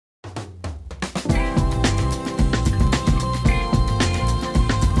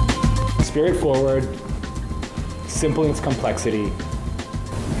spirit forward, simple in its complexity,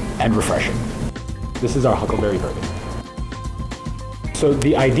 and refreshing. This is our Huckleberry Bourbon. So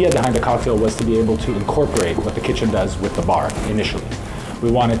the idea behind the cocktail was to be able to incorporate what the kitchen does with the bar initially.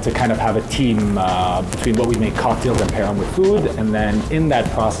 We wanted to kind of have a team between what we make cocktails and pair them with food, and then in that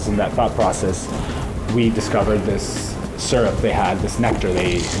process, in that thought process, we discovered this syrup they had, this nectar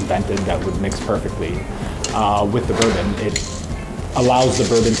they invented that would mix perfectly with the bourbon. It allows the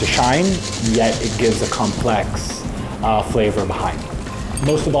bourbon to shine, yet it gives a complex flavor behind.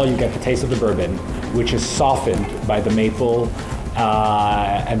 Most of all, you get the taste of the bourbon, which is softened by the maple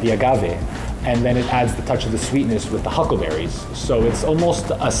and the agave, and then it adds the touch of the sweetness with the huckleberries. So it's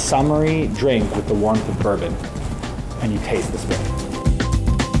almost a summery drink with the warmth of bourbon, and you taste the spirit.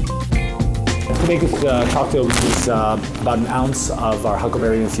 To make this cocktail, we use about an ounce of our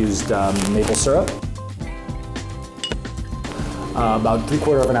huckleberry-infused maple syrup, about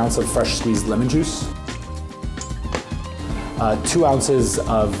 3/4 of an ounce of fresh squeezed lemon juice, 2 ounces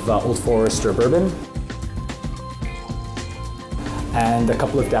of Old Forester bourbon, and a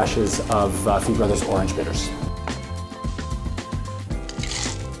couple of dashes of Fee Brothers orange bitters.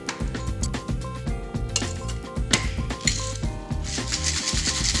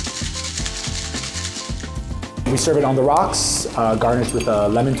 We serve it on the rocks, garnished with a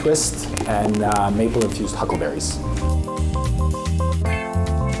lemon twist and maple-infused huckleberries.